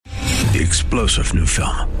The explosive new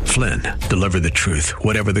film, Flynn, deliver the truth,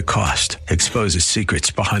 whatever the cost, exposes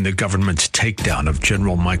secrets behind the government's takedown of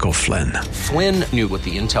General Michael Flynn. Flynn knew what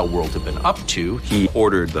the intel world had been up to. He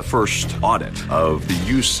ordered the first audit of the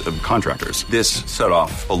use of contractors. This set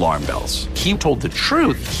off alarm bells. He told the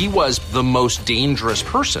truth. He was the most dangerous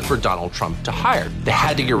person for Donald Trump to hire. They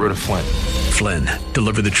had to get rid of Flynn. Flynn,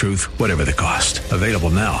 deliver the truth, whatever the cost. Available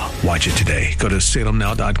now. Watch it today. Go to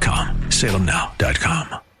salemnow.com.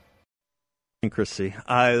 salemnow.com. Idiosyncrasy.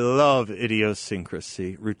 I love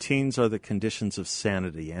idiosyncrasy. Routines are the conditions of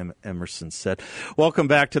sanity, Emerson said. Welcome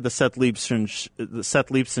back to the Seth Leibson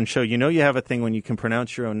Show. You know you have a thing when you can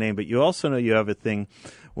pronounce your own name, but you also know you have a thing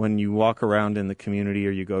when you walk around in the community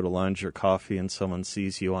or you go to lunch or coffee and someone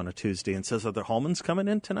sees you on a Tuesday and says, "Are the Hallmans coming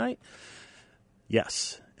in tonight?"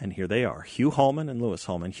 Yes. And here they are, Hugh Hallman and Louis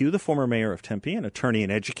Hallman. Hugh, the former mayor of Tempe, an attorney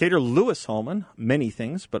and educator. Louis Hallman, many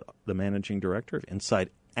things, but the managing director of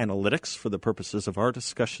Inside Analytics for the purposes of our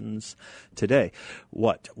discussions today.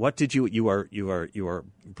 What did you are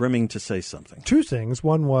brimming to say something? Two things.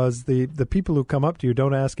 One was the people who come up to you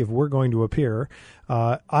don't ask if we're going to appear.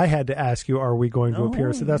 I had to ask you, are we going to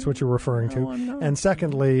appear? So that's what you're referring to. And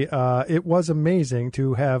secondly, it was amazing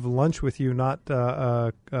to have lunch with you not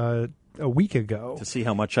a week ago. To see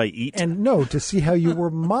how much I eat? And no, to see how you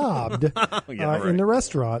were mobbed in the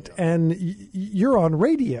restaurant. Yeah. And you're on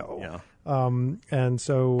radio. Yeah. And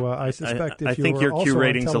so I suspect I think your Q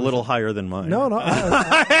rating's a little higher than mine. No,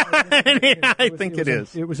 I think it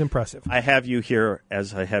is. It was impressive. I have you here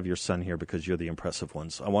as I have your son here because you're the impressive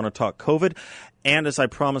ones. I want to talk COVID, and as I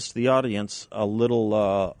promised the audience, a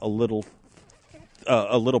little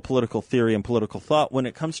political theory and political thought when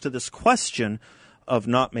it comes to this question of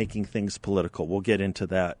not making things political. We'll get into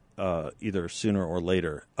that either sooner or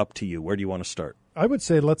later. Up to you. Where do you want to start? I would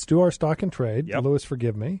say let's do our stock and trade. Yep. Louis,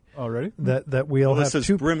 forgive me. Already? That we'll have this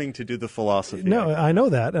is brimming to do the philosophy. No, I know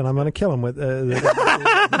that, and I'm going to kill him with I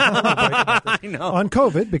know. on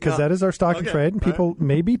COVID because that is our stock and trade, and people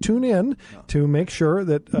maybe tune in to make sure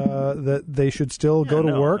that that they should still go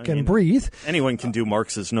to work and breathe. Anyone can do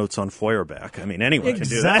Marx's notes on Feuerbach. I mean, anyone can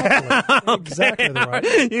do that. Exactly right.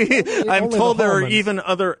 I'm told there are even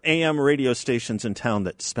other AM radio stations in town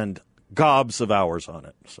that spend gobs of hours on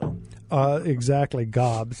it. So exactly,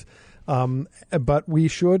 gobs. But we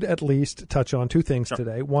should at least touch on two things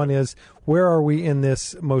today. One is, where are we in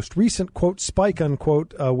this most recent, quote, spike,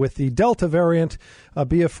 unquote, with the Delta variant?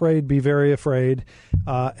 Be afraid, be very afraid.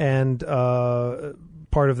 And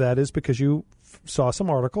part of that is because you saw some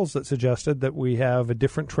articles that suggested that we have a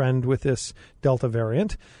different trend with this Delta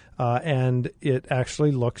variant. And it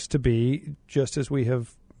actually looks to be, just as we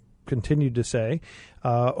have continued to say,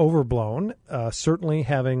 overblown, certainly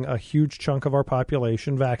having a huge chunk of our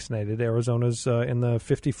population vaccinated. Arizona's in the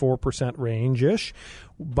 54% range-ish.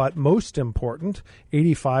 But most important,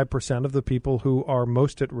 85% of the people who are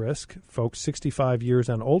most at risk, folks 65 years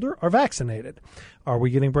and older, are vaccinated. Are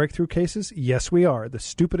we getting breakthrough cases? Yes, we are. The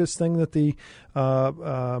stupidest thing that the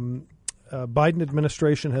Biden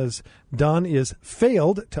administration has done is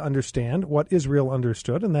failed to understand what Israel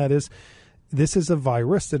understood, and that is this is a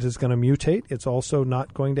virus that is going to mutate. It's also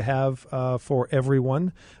not going to have, for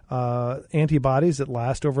everyone, antibodies that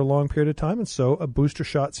last over a long period of time. And so a booster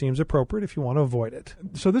shot seems appropriate if you want to avoid it.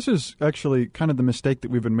 So this is actually kind of the mistake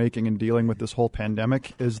that we've been making in dealing with this whole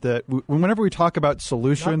pandemic is that whenever we talk about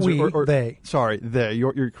solutions... Not we, or they. Sorry, they.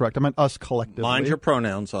 You're correct. I meant us collectively. Mind your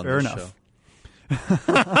pronouns on this show. Anyway,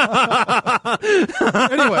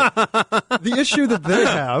 the issue that they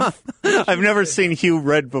have... I've never seen Hugh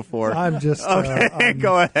read before. I'm just... Okay,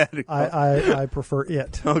 go ahead. I prefer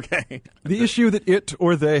it. Okay. The issue that it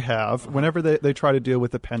or they have whenever they try to deal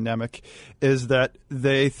with the pandemic is that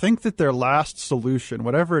they think that their last solution,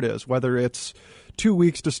 whatever it is, whether it's 2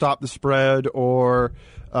 weeks to stop the spread or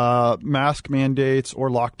mask mandates or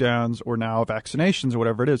lockdowns or now vaccinations or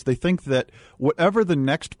whatever it is, they think that whatever the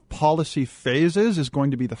next policy phase is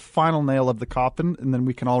going to be the final nail of the coffin, and then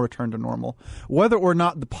we can all return to normal. Whether or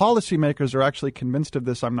not the policymakers are actually convinced of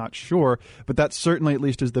this, I'm not sure, but that certainly at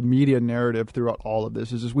least is the media narrative throughout all of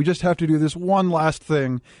this, is we just have to do this one last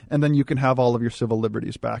thing, and then you can have all of your civil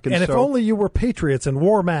liberties back. And if only you were patriots and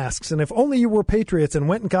wore masks, and if only you were patriots and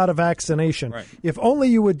went and got a vaccination, right. If only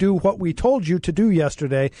you would do what we told you to do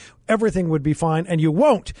yesterday, everything would be fine, and you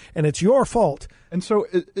won't, and it's your fault. And so,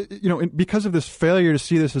 because of this failure to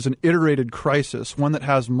see this as an iterated crisis, one that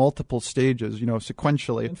has multiple stages,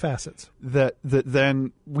 sequentially. And facets. That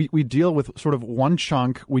then we deal with sort of one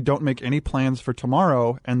chunk, we don't make any plans for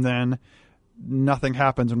tomorrow, and then nothing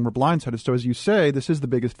happens and we're blindsided. So as you say, this is the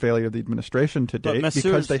biggest failure of the administration to date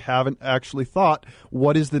because they haven't actually thought,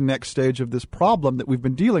 what is the next stage of this problem that we've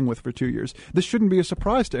been dealing with for 2 years? This shouldn't be a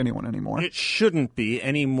surprise to anyone anymore. It shouldn't be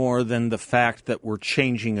any more than the fact that we're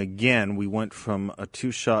changing again. We went from a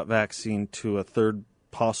 2-shot vaccine to a third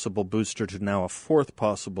possible booster to now a fourth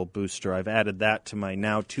possible booster. I've added that to my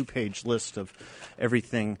now 2-page list of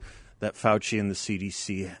everything that Fauci and the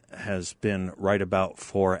CDC has been right about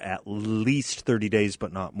for at least 30 days,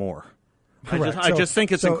 but not more. I just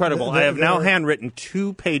think it's incredible. I have now handwritten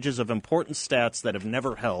 2 pages of important stats that have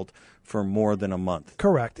never held for more than a month.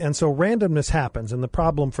 Correct. And so randomness happens. And the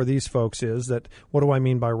problem for these folks is that, what do I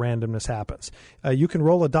mean by randomness happens? You can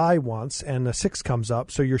roll a die once and a 6 comes up,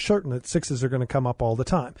 so you're certain that 6s are going to come up all the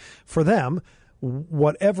time. For them,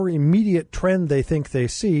 whatever immediate trend they think they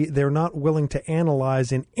see, they're not willing to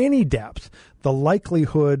analyze in any depth the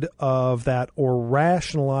likelihood of that or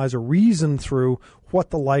rationalize or reason through what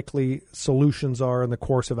the likely solutions are and the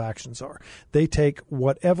course of actions are. They take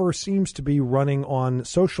whatever seems to be running on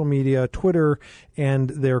social media, Twitter, and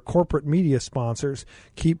their corporate media sponsors,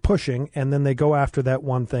 keep pushing, and then they go after that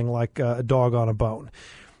one thing like a dog on a bone.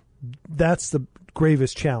 That's the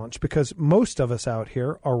gravest challenge, because most of us out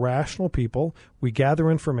here are rational people. We gather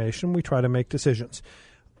information. We try to make decisions.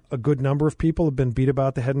 A good number of people have been beat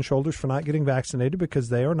about the head and shoulders for not getting vaccinated because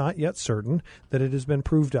they are not yet certain that it has been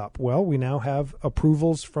proved up. Well, we now have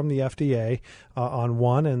approvals from the FDA on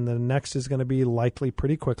one, and the next is going to be likely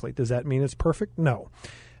pretty quickly. Does that mean it's perfect? No.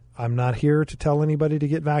 I'm not here to tell anybody to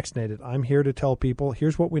get vaccinated. I'm here to tell people,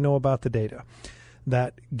 here's what we know about the data.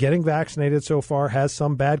 That getting vaccinated so far has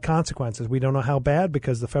some bad consequences. We don't know how bad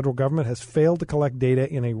because the federal government has failed to collect data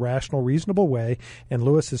in a rational, reasonable way, and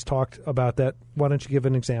Lewis has talked about that. Why don't you give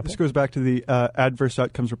an example? This goes back to the adverse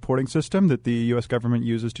outcomes reporting system that the U.S. government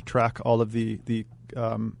uses to track all of the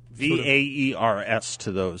VAERS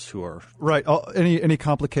to those who are right. Any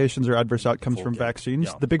complications or adverse outcomes from vaccines.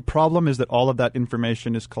 Yeah. The big problem is that all of that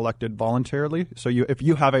information is collected voluntarily. So if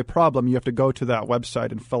you have a problem, you have to go to that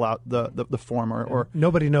website and fill out the form or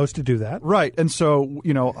nobody knows to do that. Right. And so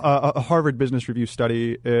a Harvard Business Review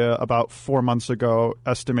study about 4 months ago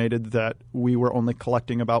estimated that we were only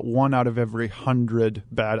collecting about 1 out of every 100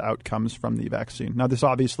 bad outcomes from the vaccine. Now, this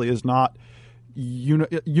obviously is not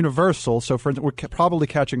universal. So, for instance, we're probably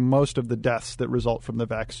catching most of the deaths that result from the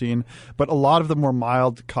vaccine, but a lot of the more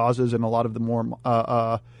mild causes and a lot of the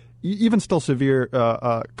more even still severe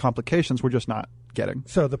complications we're just not getting.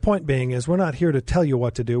 So the point being is we're not here to tell you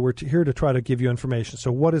what to do. We're here to try to give you information.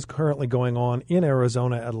 So what is currently going on in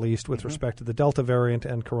Arizona, at least, with respect to the Delta variant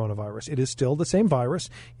and coronavirus? It is still the same virus.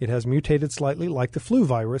 It has mutated slightly like the flu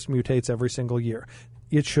virus mutates every single year.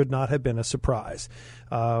 It should not have been a surprise.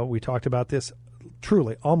 We talked about this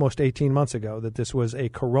truly almost 18 months ago, that this was a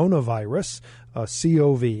coronavirus, a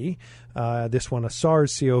COV. This one, a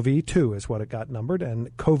SARS-CoV-2 is what it got numbered, and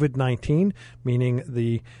COVID-19, meaning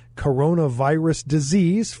the coronavirus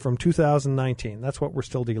disease from 2019. That's what we're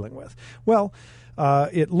still dealing with. Well,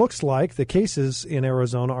 it looks like the cases in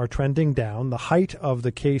Arizona are trending down. The height of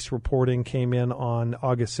the case reporting came in on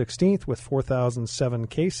August 16th with 4,007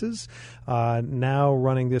 cases. Now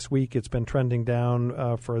running this week, it's been trending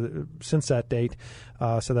down since that date.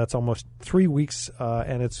 So that's almost 3 weeks,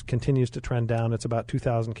 and it continues to trend down. It's about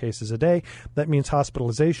 2,000 cases a day. That means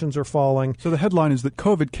hospitalizations are falling. So the headline is that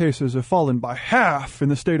COVID cases have fallen by half in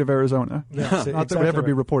the state of Arizona. Yes, Not exactly that would ever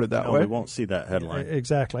be reported that way. We won't see that headline.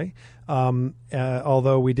 Exactly.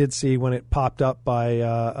 Although we did see when it popped up by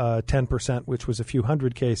 10%, which was a few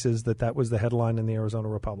hundred cases, that was the headline in the Arizona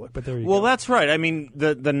Republic. But there you go. Well, that's right. I mean,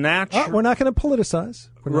 the natural... we're not going to politicize.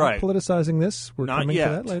 We're right. not politicizing this. We're not coming yet.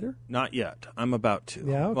 to that later. Not yet. I'm about to.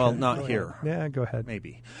 Yeah, okay. Well, not here. Yeah, go ahead.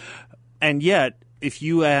 Maybe. And yet, if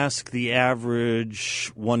you ask the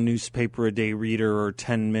average one newspaper a day reader or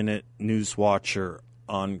 10-minute news watcher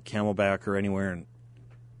on Camelback or anywhere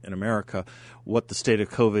in America what the state of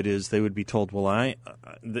COVID is, they would be told,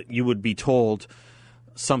 you would be told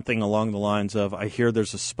something along the lines of, I hear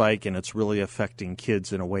there's a spike and it's really affecting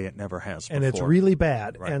kids in a way it never has before. And it's really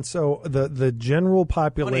bad. Right. And so the general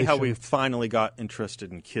population... Funny how we finally got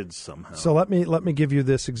interested in kids somehow. So let me give you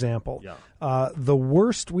this example. Yeah. The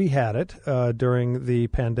worst we had it during the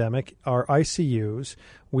pandemic are ICUs.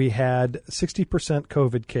 We had 60%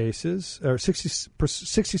 COVID cases, or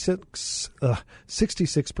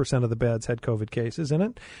 66% of the beds had COVID cases in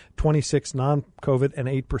it, 26 non-COVID, and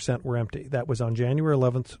 8% were empty. That was on January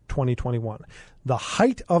 11th, 2021. The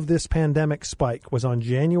height of this pandemic spike was on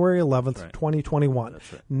January 11th, 2021.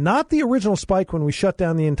 That's right. Not the original spike when we shut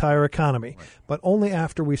down the entire economy, but only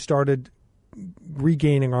after we started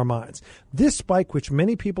regaining our minds. This spike, which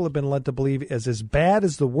many people have been led to believe is as bad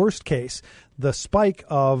as the worst case, the spike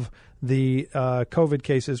of the COVID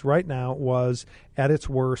cases right now was at its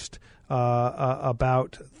worst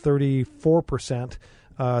about 34%.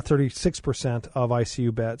 36% of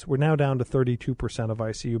ICU beds. We're now down to 32% of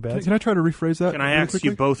ICU beds. Can I try to rephrase that? Can I ask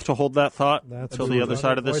you both to hold that thought until the other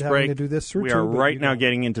side of this break? We are right now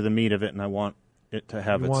getting into the meat of it, and I want it to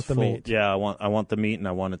have its full meat. Yeah, I want the meat, and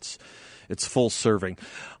I want its full serving.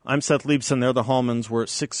 I'm Seth Liebson. They're the Hallmans. We're at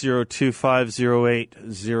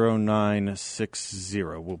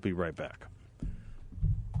 602-508-0960. We'll be right back.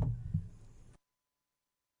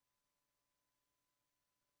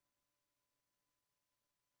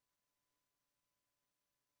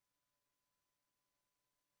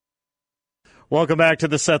 Welcome back to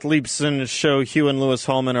the Seth Liebson Show. Hugh and Louis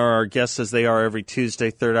Hallman are our guests, as they are every Tuesday.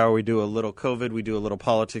 Third hour, we do a little COVID, we do a little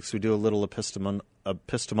politics, we do a little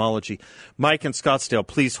epistemology. Mike in Scottsdale,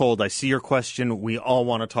 please hold. I see your question. We all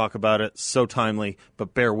want to talk about it. So timely,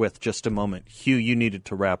 but bear with just a moment. Hugh, you needed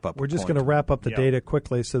to wrap up. We're just going to wrap up the data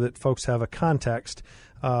quickly so that folks have a context.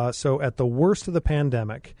 So at the worst of the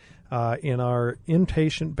pandemic, in our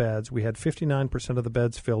inpatient beds, we had 59% of the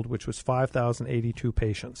beds filled, which was 5,082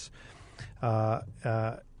 patients.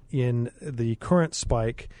 In the current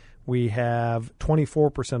spike, we have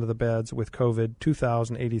 24% of the beds with COVID,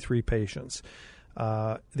 2,083 patients.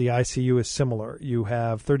 The ICU is similar. You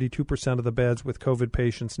have 32% of the beds with COVID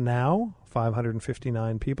patients now,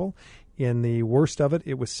 559 people. In the worst of it,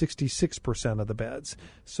 it was 66% of the beds.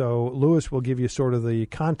 So Louis will give you sort of the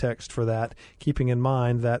context for that, keeping in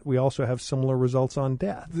mind that we also have similar results on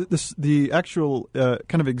death. The actual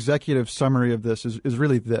kind of executive summary of this is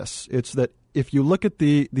really this. It's that if you look at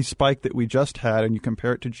the spike that we just had and you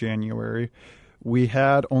compare it to January, we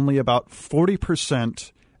had only about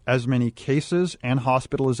 40% as many cases and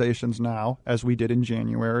hospitalizations now as we did in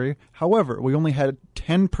January. However, we only had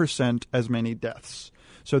 10% as many deaths.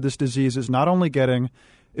 So this disease is not only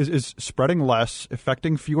is spreading less,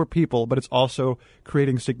 affecting fewer people, but it's also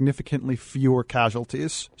creating significantly fewer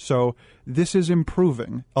casualties. So this is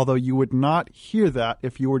improving, although you would not hear that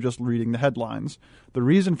if you were just reading the headlines. The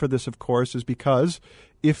reason for this, of course, is because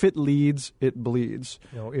if it leads, it bleeds.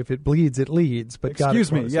 If it bleeds, it leads. But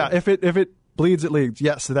excuse me, yeah. If it bleeds, it leads.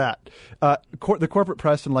 Yes, that. The corporate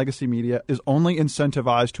press and legacy media is only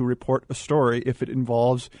incentivized to report a story if it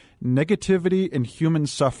involves negativity and human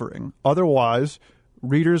suffering. Otherwise,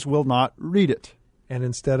 readers will not read it. And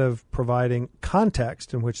instead of providing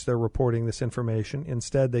context in which they're reporting this information,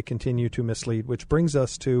 instead they continue to mislead, which brings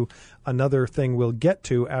us to another thing we'll get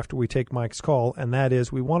to after we take Mike's call, and that is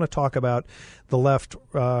we want to talk about the left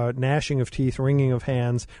gnashing of teeth, wringing of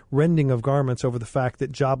hands, rending of garments over the fact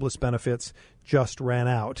that jobless benefits just ran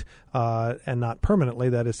out, and not permanently.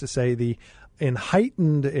 That is to say, the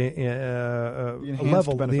heightened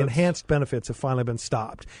level, the enhanced benefits have finally been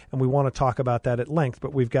stopped. And we want to talk about that at length.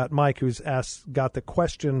 But we've got Mike who's got the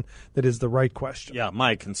question that is the right question. Yeah,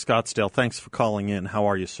 Mike in Scottsdale, thanks for calling in. How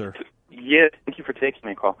are you, sir? Yeah, thank you for taking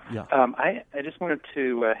my call. Yeah. I just wanted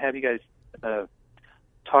to have you guys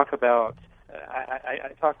talk about,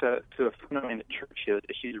 I talked to a friend of mine at church.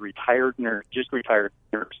 She's a retired nurse, just retired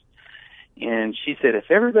nurse. And she said,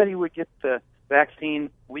 if everybody would get the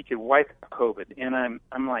vaccine, we could wipe COVID. And I'm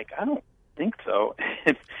like, I don't think so.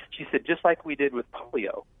 And she said, just like we did with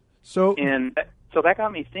polio. So that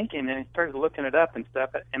got me thinking, and I started looking it up and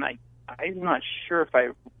stuff. And I'm not sure if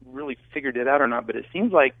I really figured it out or not, but it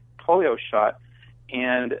seems like polio shot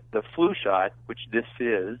and the flu shot, which this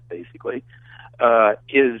is basically, are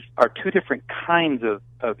two different kinds of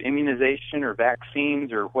immunization or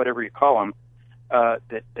vaccines or whatever you call them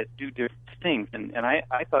that do different things. And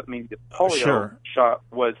I thought maybe the polio shot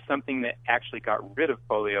was something that actually got rid of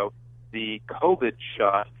polio. The COVID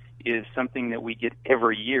shot is something that we get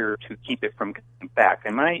every year to keep it from coming back.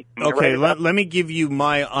 Am I okay, right? Let me give you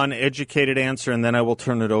my uneducated answer, and then I will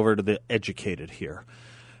turn it over to the educated here.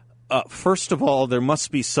 First of all, there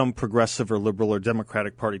must be some progressive or liberal or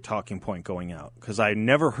Democratic Party talking point going out, because I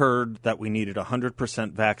never heard that we needed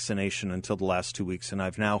 100% vaccination until the last 2 weeks, and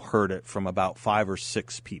I've now heard it from about 5 or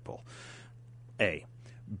 6 people. A.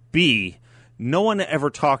 B. No one ever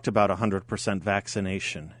talked about 100%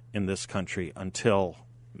 vaccination in this country until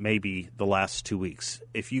maybe the last 2 weeks.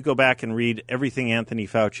 If you go back and read everything Anthony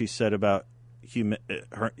Fauci said about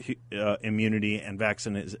immunity and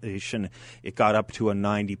vaccination, it got up to a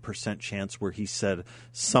 90% chance where he said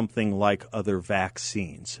something like other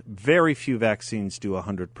vaccines. Very few vaccines do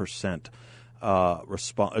 100%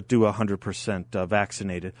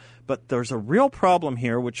 vaccinated. But there's a real problem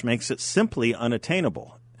here which makes it simply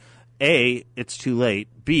unattainable. A, it's too late.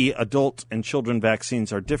 B, adult and children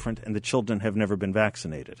vaccines are different, and the children have never been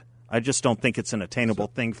vaccinated. I just don't think it's an attainable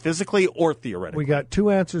thing physically or theoretically. We got two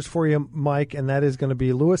answers for you, Mike, and that is going to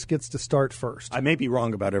be Lewis gets to start first. I may be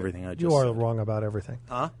wrong about everything I just You are said. wrong about everything.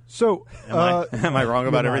 Huh? So, Am I wrong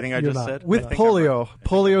about everything I just said? with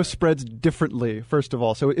polio spreads differently, first of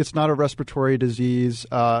all. So it's not a respiratory disease,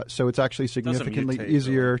 so it's actually significantly mutate,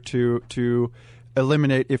 easier to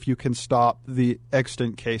eliminate if you can stop the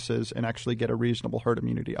extant cases and actually get a reasonable herd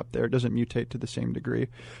immunity up there. It doesn't mutate to the same degree.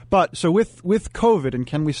 But so with COVID, and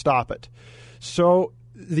can we stop it? So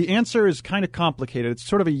the answer is kind of complicated. It's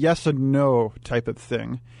sort of a yes and no type of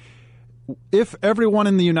thing. If everyone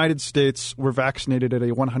in the United States were vaccinated at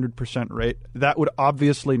a 100% rate, that would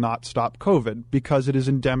obviously not stop COVID because it is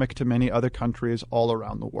endemic to many other countries all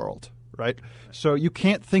around the world. Right, so you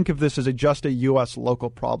can't think of this as just a U.S.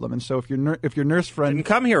 local problem. And so if your nurse friend didn't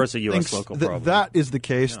come here as a U.S. local problem, that is the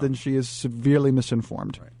case, then she is severely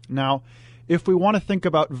misinformed. Right. Now, if we want to think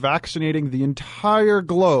about vaccinating the entire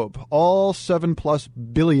globe, all 7+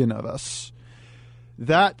 billion of us,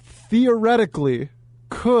 that theoretically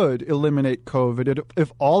could eliminate COVID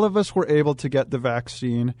if all of us were able to get the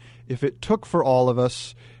vaccine, if it took for all of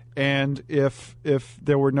us, and if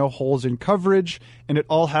there were no holes in coverage, and it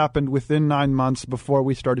all happened within 9 months before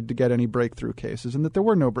we started to get any breakthrough cases, and that there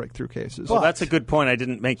were no breakthrough cases. Well, that's a good point. I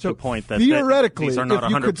didn't make the point that theoretically, these are not if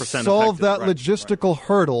you 100% could solve that effective. logistical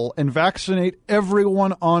hurdle and vaccinate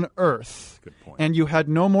everyone on Earth, and you had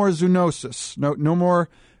no more zoonosis,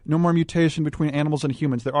 no more mutation between animals and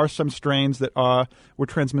humans. There are some strains that were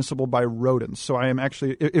transmissible by rodents. So I am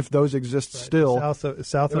actually, if those exist still, there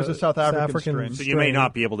was a South African strain. So you may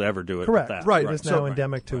not be able to ever do it. Correct. With that. Right. It is now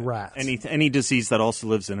endemic to rats. Any disease that also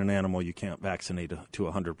lives in an animal, you can't vaccinate to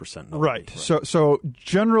 100%. Right. So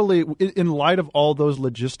generally, in light of all those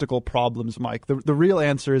logistical problems, Mike, the real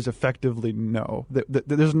answer is effectively no.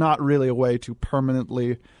 There's not really a way to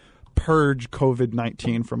permanently purge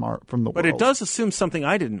COVID-19 from the world. But it does assume something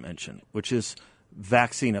I didn't mention, which is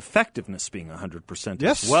vaccine effectiveness being 100%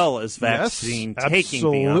 as well as vaccine taking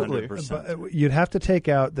being 100%. But you'd have to take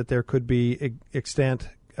out that there could be extant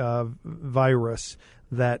virus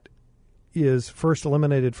that is first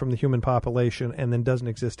eliminated from the human population and then doesn't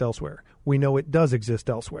exist elsewhere. We know it does exist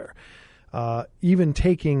elsewhere. Even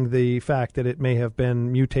taking the fact that it may have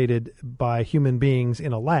been mutated by human beings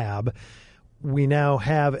in a lab, we now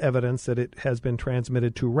have evidence that it has been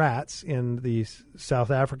transmitted to rats in the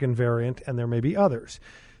South African variant, and there may be others,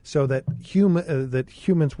 so that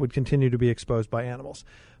humans would continue to be exposed by animals.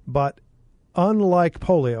 But unlike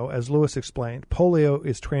polio, as Lewis explained, polio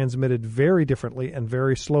is transmitted very differently and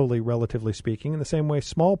very slowly, relatively speaking. In the same way,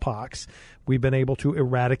 smallpox, we've been able to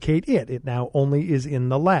eradicate it. It now only is in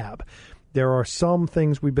the lab. There are some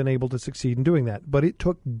things we've been able to succeed in doing that, but it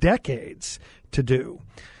took decades to do.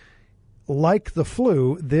 Like the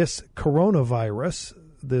flu, this coronavirus,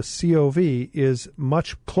 this COV, is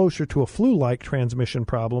much closer to a flu-like transmission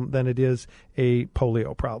problem than it is a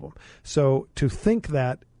polio problem. So to think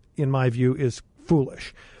that, in my view, is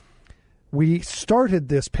foolish. We started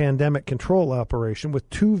this pandemic control operation with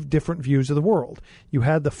two different views of the world. You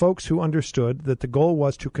had the folks who understood that the goal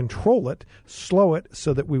was to control it, slow it,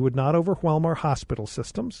 so that we would not overwhelm our hospital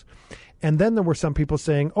systems. And then there were some people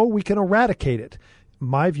saying, oh, we can eradicate it.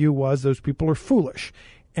 My view was those people are foolish,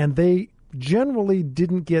 and they generally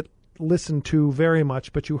didn't get listened to very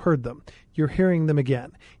much, but you heard them. You're hearing them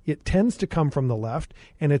again. It tends to come from the left,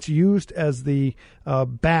 and it's used as the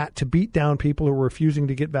bat to beat down people who are refusing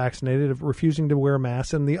to get vaccinated, refusing to wear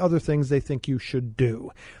masks, and the other things they think you should do.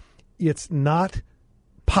 It's not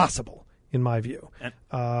possible, in my view.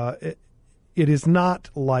 It is not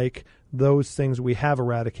like those things we have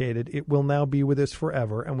eradicated. It will now be with us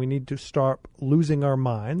forever, and we need to start losing our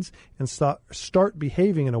minds and start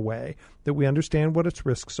behaving in a way that we understand what its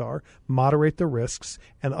risks are, moderate the risks,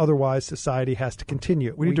 and otherwise society has to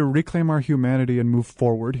continue. We need to reclaim our humanity and move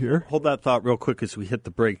forward here. Hold that thought real quick as we hit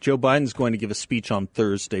the break. Joe Biden's going to give a speech on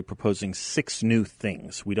Thursday proposing 6 new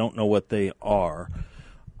things. We don't know what they are,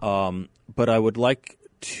 but I would like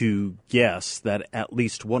to guess that at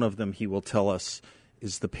least one of them he will tell us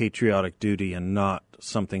is the patriotic duty and not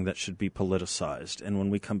something that should be politicized. And when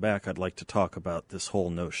we come back, I'd like to talk about this whole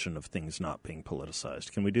notion of things not being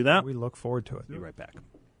politicized. Can we do that? We look forward to it. Be right back.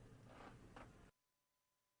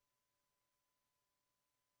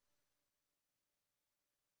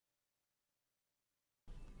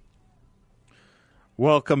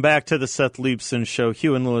 Welcome back to the Seth Leibsohn Show.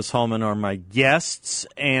 Hugh and Lewis Hallman are my guests,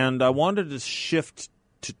 and I wanted to shift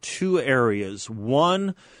to 2 areas.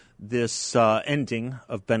 One, this ending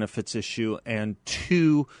of benefits issue, and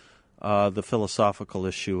 2, the philosophical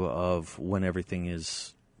issue of when everything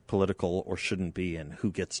is political or shouldn't be, and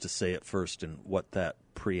who gets to say it first, and what that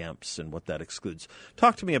preempts and what that excludes.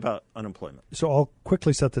 Talk to me about unemployment. So I'll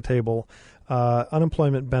quickly set the table.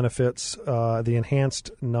 Unemployment benefits, the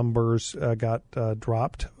enhanced numbers got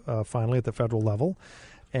dropped finally at the federal level.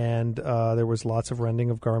 And there was lots of rending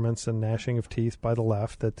of garments and gnashing of teeth by the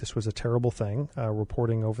left that this was a terrible thing,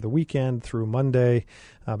 reporting over the weekend through Monday,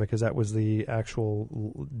 because that was the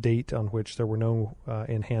actual date on which there were no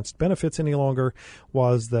enhanced benefits any longer,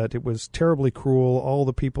 was that it was terribly cruel. All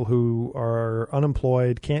the people who are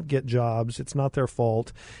unemployed can't get jobs. It's not their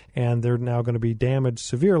fault. And they're now going to be damaged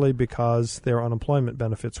severely because their unemployment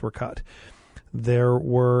benefits were cut. There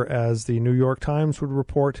were, as the New York Times would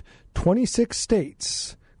report, 26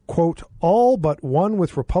 states, quote, all but one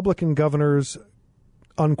with Republican governors,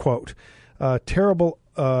 unquote, terrible,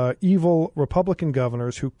 evil Republican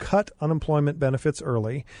governors who cut unemployment benefits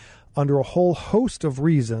early under a whole host of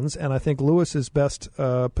reasons. And I think Lewis is best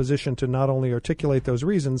positioned to not only articulate those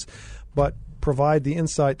reasons, but provide the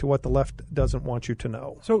insight to what the left doesn't want you to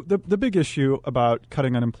know. So the big issue about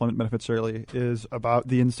cutting unemployment benefits early is about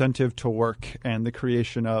the incentive to work and the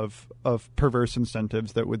creation of perverse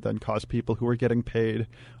incentives that would then cause people who are getting paid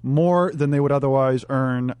more than they would otherwise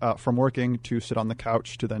earn from working to sit on the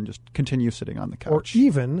couch to then just continue sitting on the couch.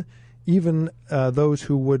 Or even those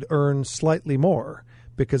who would earn slightly more,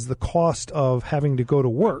 because the cost of having to go to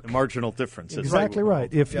work. The marginal difference. Exactly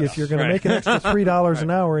right. If you're going to make an extra $3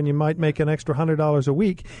 an hour and you might make an extra $100 a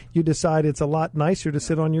week, you decide it's a lot nicer to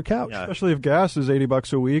sit on your couch. Yeah. Especially if gas is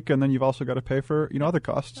 $80 a week, and then you've also got to pay for other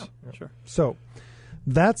costs. Yeah, sure. So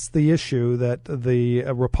that's the issue that the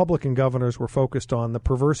Republican governors were focused on, the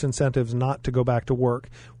perverse incentives not to go back to work,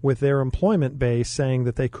 with their employment base saying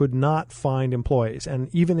that they could not find employees.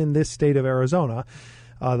 And even in this state of Arizona,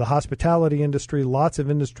 the hospitality industry, lots of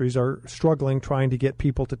industries are struggling trying to get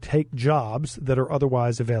people to take jobs that are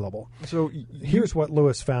otherwise available. So here's what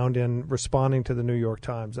Lewis found in responding to the New York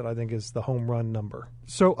Times that I think is the home run number.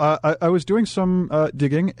 So I was doing some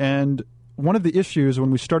digging, and one of the issues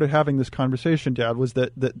when we started having this conversation, Dad, was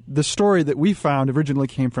that the story that we found originally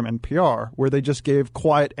came from NPR, where they just gave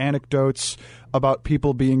quiet anecdotes about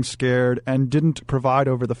people being scared and didn't provide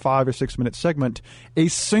over the 5 or 6 minute segment a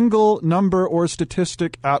single number or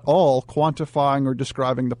statistic at all quantifying or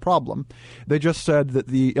describing the problem. They just said that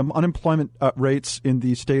the unemployment rates in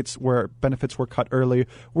the states where benefits were cut early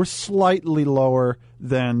were slightly lower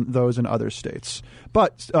than those in other states.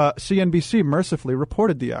 But CNBC mercifully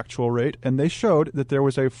reported the actual rate, and they showed that there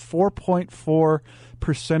was a 4.4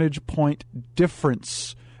 percentage point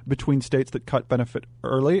difference between states that cut benefit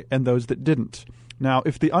early and those that didn't. Now,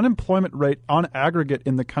 if the unemployment rate on aggregate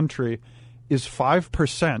in the country is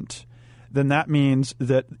 5%, then that means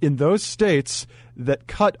that in those states that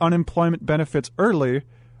cut unemployment benefits early,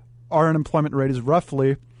 our unemployment rate is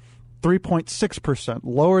roughly 3.6%,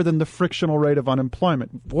 lower than the frictional rate of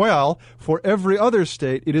unemployment. Well, for every other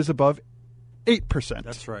state, it is above 8%.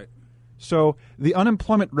 That's right. So the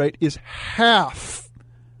unemployment rate is half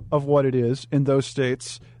of what it is in those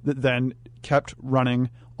states that then kept running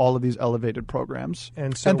all of these elevated programs.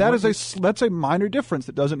 And that's a minor difference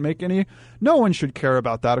that doesn't make no one should care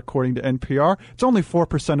about that according to NPR. It's only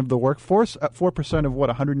 4% of the workforce. At 4% of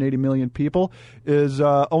 180 million people is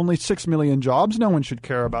only 6 million jobs. No one should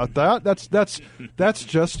care about that. That's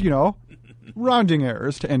just, rounding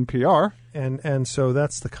errors to NPR. And so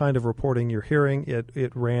that's the kind of reporting you're hearing.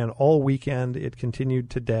 It ran all weekend. It continued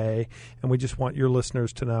today. And we just want your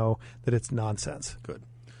listeners to know that it's nonsense. Good.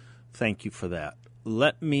 Thank you for that.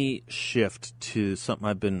 Let me shift to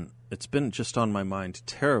something it's been just on my mind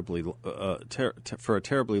for a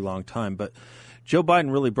terribly long time, but Joe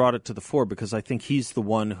Biden really brought it to the fore because I think he's the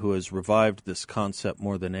one who has revived this concept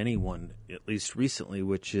more than anyone, at least recently,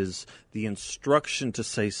 which is the instruction to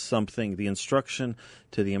say something, the instruction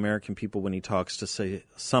to the American people when he talks to say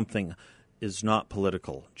something is not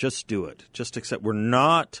political. Just do it. Just accept. We're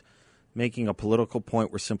not making a political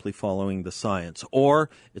point, we're simply following the science. Or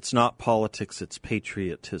it's not politics, it's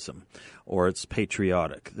patriotism, or it's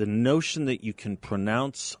patriotic. The notion that you can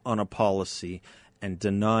pronounce on a policy and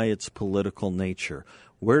deny its political nature.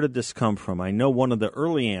 Where did this come from? I know one of the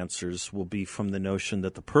early answers will be from the notion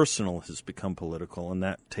that the personal has become political, and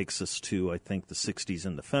that takes us to, I think, the 60s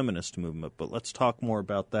and the feminist movement. But let's talk more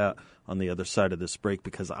about that on the other side of this break,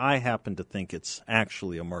 because I happen to think it's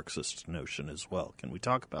actually a Marxist notion as well. Can we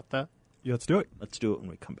talk about that? Yeah, let's do it. Let's do it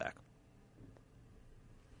when we come back.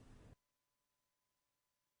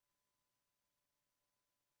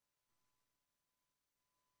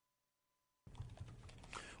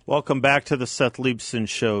 Welcome back to the Seth Leibsohn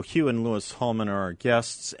Show. Hugh and Louis Hallman are our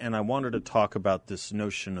guests, and I wanted to talk about this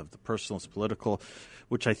notion of the personal is political,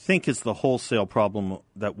 which I think is the wholesale problem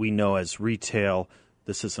that we know as retail.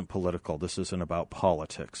 This isn't political. This isn't about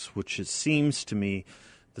politics, which it seems to me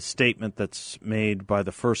the statement that's made by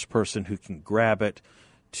the first person who can grab it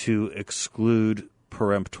to exclude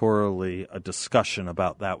peremptorily a discussion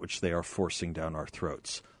about that which they are forcing down our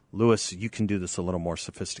throats. Louis, you can do this a little more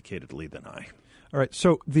sophisticatedly than I. All right,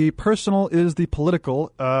 so the personal is the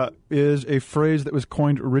political is a phrase that was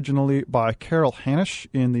coined originally by Carol Hanisch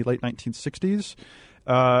in the late 1960s,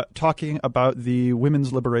 talking about the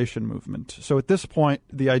women's liberation movement. So at this point,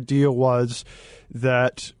 the idea was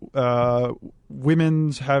that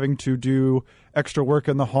women's having to do extra work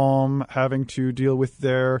in the home, having to deal with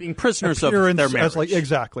their being prisoners of their marriage.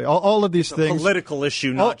 Exactly. All of these things. A political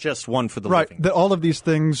issue, not just one for the living. Right. That all of these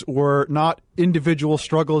things were not individual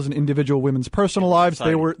struggles in individual women's personal lives.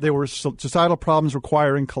 They were societal problems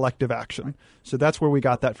requiring collective action. Right. So that's where we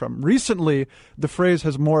got that from. Recently, the phrase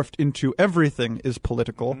has morphed into everything is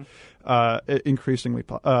political, increasingly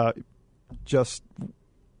just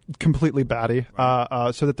completely batty,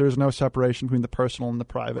 so that there's no separation between the personal and the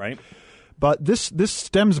private. Right. But this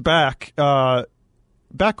stems back a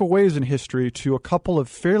ways in history to a couple of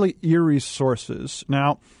fairly eerie sources.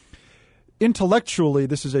 Now, intellectually,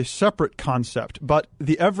 this is a separate concept, but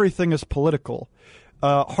the everything is political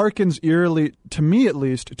harkens eerily, to me at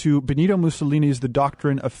least, to Benito Mussolini's The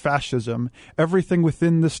Doctrine of Fascism, everything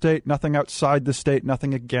within the state, nothing outside the state,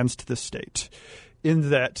 nothing against the state, in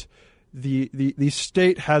that the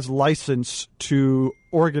state has license to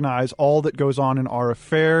organize all that goes on in our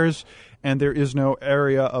affairs, and there is no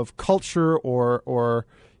area of culture or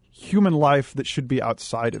human life that should be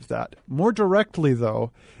outside of that. More directly,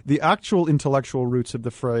 though, the actual intellectual roots of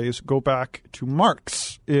the phrase go back to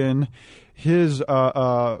Marx in his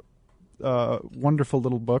wonderful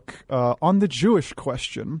little book on the Jewish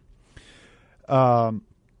question. Now,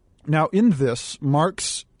 in this,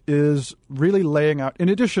 Marx is really laying out, in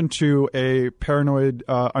addition to a paranoid,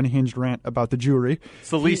 unhinged rant about the Jewry. It's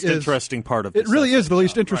the least interesting part of it. It really is the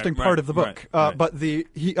least interesting part of the book. Right. But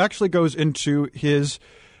he actually goes into his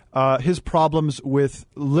problems with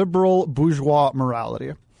liberal bourgeois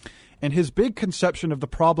morality. And his big conception of the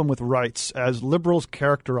problem with rights, as liberals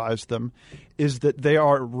characterize them, is that they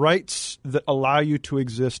are rights that allow you to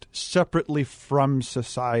exist separately from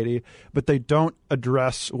society, but they don't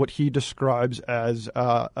address what he describes as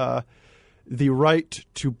the right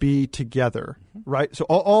to be together. Right. So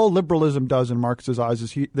all liberalism does in Marx's eyes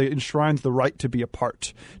is they enshrines the right to be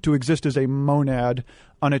apart, to exist as a monad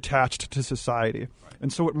unattached to society.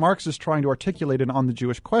 And so what Marx is trying to articulate on the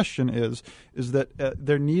Jewish question is that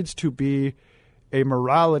there needs to be a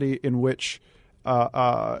morality in which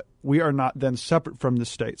we are not then separate from the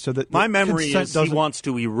state. So that my memory is he wants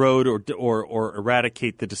to erode or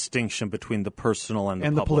eradicate the distinction between the personal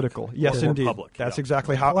and the political. Yes, indeed. Public. That's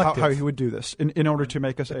exactly how he would do this in order to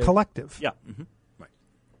make us a collective. Yeah. Mm-hmm.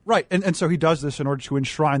 Right, and so he does this in order to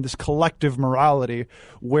enshrine this collective morality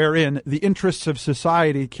wherein the interests of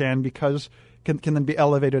society can then be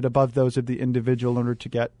elevated above those of the individual in order to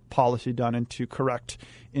get policy done and to correct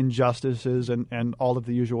injustices and all of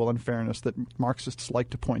the usual unfairness that Marxists like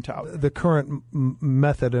to point out. The current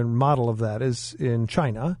method and model of that is in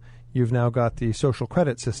China. You've now got the social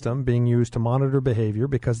credit system being used to monitor behavior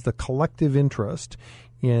because the collective interest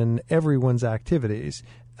in everyone's activities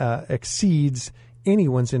exceeds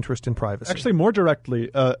anyone's interest in privacy. Actually, more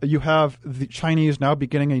directly, you have the Chinese now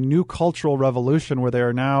beginning a new cultural revolution where they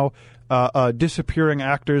are now disappearing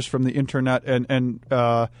actors from the internet and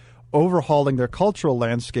overhauling their cultural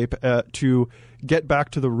landscape to get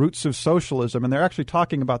back to the roots of socialism. And they're actually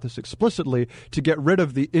talking about this explicitly to get rid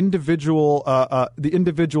of the individualism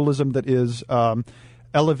that is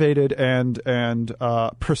elevated and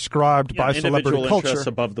prescribed by celebrity culture. Interests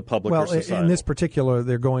above the public or societal. In this particular,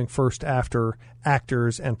 they're going first after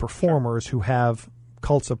actors and performers who have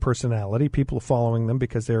cults of personality, people following them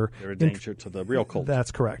because they're a danger to the real cult. That's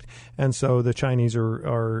correct. And so the Chinese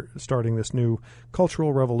are starting this new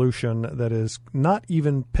cultural revolution that is not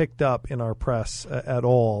even picked up in our press at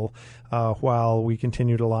all, while we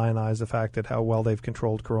continue to lionize the fact that how well they've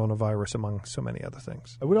controlled coronavirus, among so many other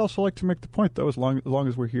things. I would also like to make the point, though, as long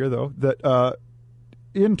as we're here, though, that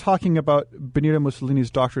in talking about Benito Mussolini's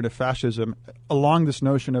doctrine of fascism, along this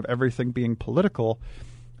notion of everything being political,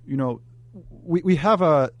 we have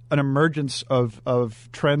an emergence of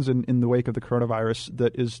trends in the wake of the coronavirus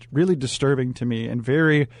that is really disturbing to me and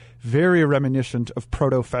very, very reminiscent of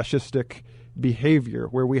proto-fascistic behavior,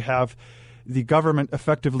 where we have the government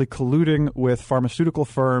effectively colluding with pharmaceutical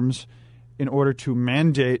firms in order to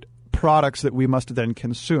mandate products that we must then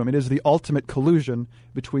consume. It is the ultimate collusion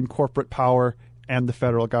between corporate power and the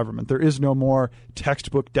federal government. There is no more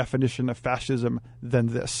textbook definition of fascism than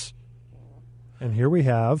this. And here we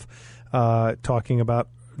have, talking about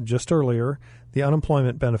just earlier, the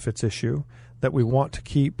unemployment benefits issue, that we want to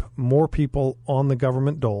keep more people on the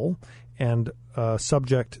government dole and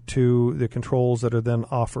subject to the controls that are then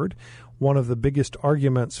offered. One of the biggest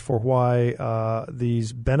arguments for why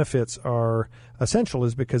these benefits are essential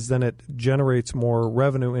is because then it generates more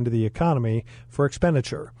revenue into the economy for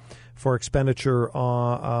expenditure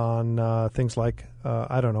on things like,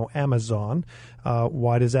 Amazon.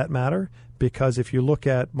 Why does that matter? Because if you look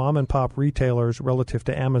at mom and pop retailers relative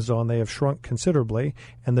to Amazon, they have shrunk considerably,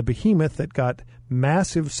 and the behemoth that got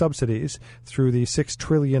massive subsidies through the $6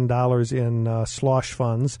 trillion in slosh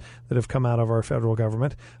funds that have come out of our federal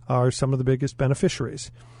government are some of the biggest beneficiaries.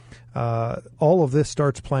 All of this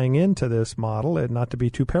starts playing into this model, and not to be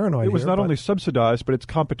too paranoid. It was not only subsidized, but its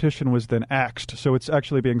competition was then axed. So it's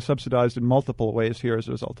actually being subsidized in multiple ways here as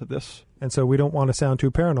a result of this. And so we don't want to sound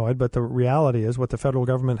too paranoid, but the reality is what the federal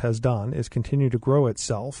government has done is continue to grow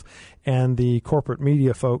itself, and the corporate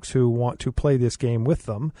media folks who want to play this game with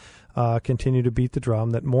them continue to beat the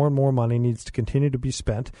drum that more and more money needs to continue to be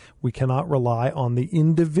spent. We cannot rely on the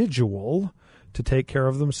individual to take care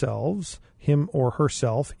of themselves, him or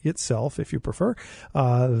herself, itself, if you prefer,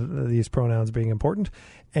 these pronouns being important.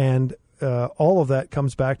 And all of that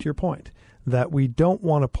comes back to your point, that we don't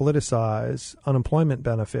want to politicize unemployment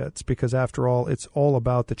benefits because, after all, it's all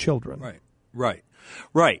about the children. Right.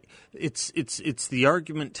 It's the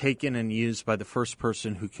argument taken and used by the first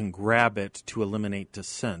person who can grab it to eliminate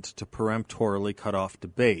dissent, to peremptorily cut off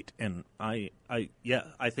debate. And I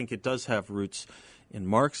think it does have roots in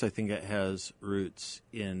Marx. I think it has roots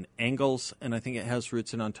in Engels, and I think it has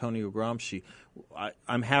roots in Antonio Gramsci.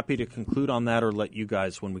 I'm happy to conclude on that or let you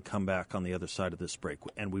guys when we come back on the other side of this break,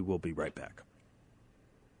 and we will be right back.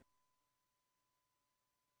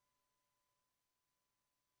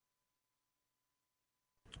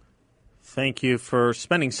 Thank you for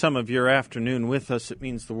spending some of your afternoon with us. It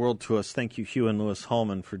means the world to us. Thank you, Hugh and Louis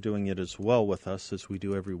Hallman, for doing it as well with us as we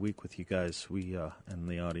do every week with you guys. We and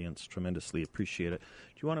the audience tremendously appreciate it.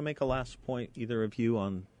 Do you want to make a last point, either of you,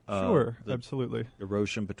 on Sure, absolutely.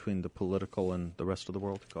 Erosion between the political and the rest of the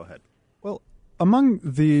world? Go ahead. Well, among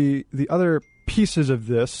the other pieces of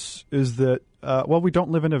this is that, we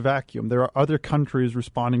don't live in a vacuum. There are other countries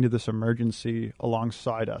responding to this emergency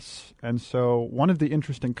alongside us. And so one of the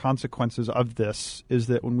interesting consequences of this is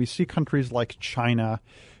that when we see countries like China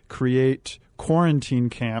create quarantine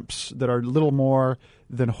camps that are little more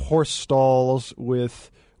than horse stalls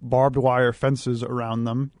with barbed wire fences around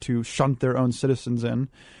them to shunt their own citizens in,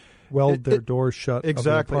 weld their doors shut.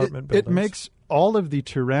 Exactly. Of the apartment buildings. It makes all of the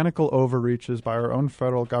tyrannical overreaches by our own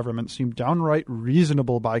federal government seem downright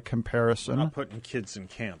reasonable by comparison. We're not putting kids in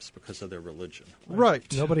camps because of their religion. Right.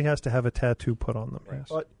 Nobody has to have a tattoo put on them. Yes.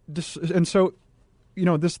 But this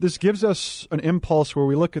gives us an impulse where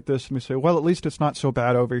we look at this and we say, well, at least it's not so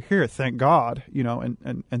bad over here. Thank God,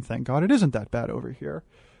 and thank God it isn't that bad over here.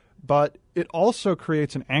 But it also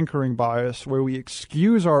creates an anchoring bias where we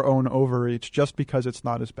excuse our own overreach just because it's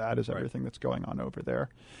not as bad as everything that's going on over there.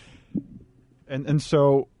 And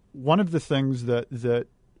so one of the things that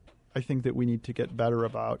I think that we need to get better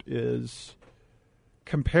about is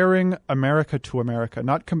comparing America to America,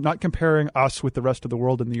 not comparing us with the rest of the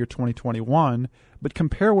world in the year 2021, but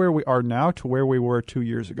compare where we are now to where we were 2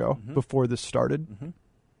 years ago before this started. Mm-hmm.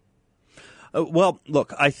 Well,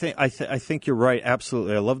 look, I think you're right.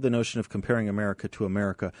 Absolutely. I love the notion of comparing America to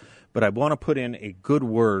America, but I want to put in a good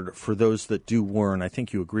word for those that do warn. I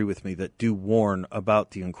think you agree with me that do warn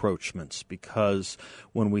about the encroachments, because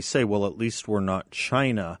when we say, well, at least we're not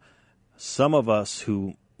China, some of us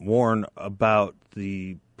who warn about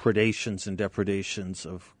the predations and depredations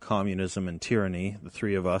of communism and tyranny, the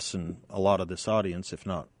three of us and a lot of this audience, if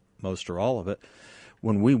not most or all of it,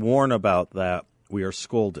 when we warn about that, we are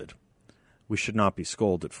scolded. We should not be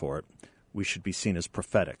scolded for it. We should be seen as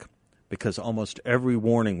prophetic, because almost every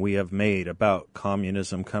warning we have made about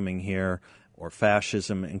communism coming here or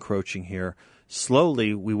fascism encroaching here,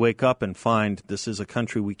 slowly we wake up and find this is a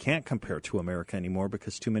country we can't compare to America anymore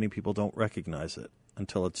because too many people don't recognize it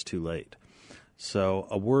until it's too late. So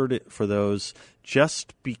a word for those,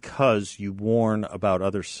 just because you warn about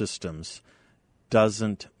other systems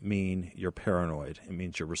doesn't mean you're paranoid. It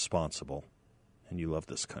means you're responsible and you love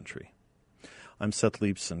this country. I'm Seth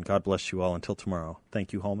Leibson. God bless you all. Until tomorrow.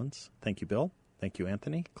 Thank you, Hallmans. Thank you, Bill. Thank you,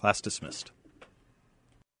 Anthony. Class dismissed.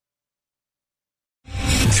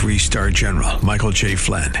 3-star general Michael J.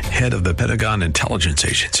 Flynn, head of the Pentagon Intelligence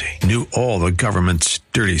Agency, knew all the government's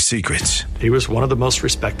dirty secrets. He was one of the most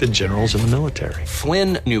respected generals in the military.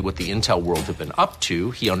 Flynn knew what the intel world had been up to.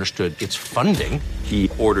 He understood its funding. He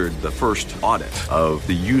ordered the first audit of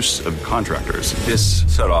the use of contractors. This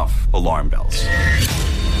set off alarm bells.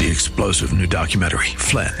 The explosive new documentary,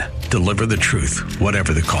 Flynn, Deliver the Truth,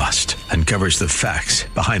 Whatever the Cost, uncovers the facts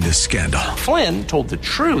behind this scandal. Flynn told the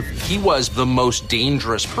truth. He was the most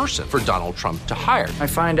dangerous person for Donald Trump to hire. I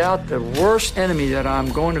find out the worst enemy that I'm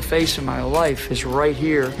going to face in my life is right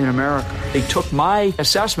here in America. They took my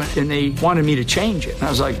assessment and they wanted me to change it. And I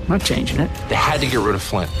was like, I'm not changing it. They had to get rid of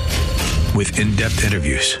Flynn. With in-depth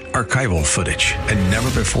interviews, archival footage, and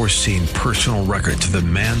never-before-seen personal records of the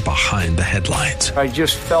man behind the headlines. I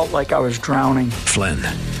just felt like I was drowning. Flynn,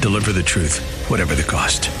 Deliver the Truth, Whatever the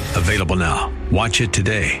Cost. Available now. Watch it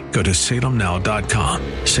today. Go to salemnow.com.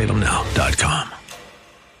 salemnow.com.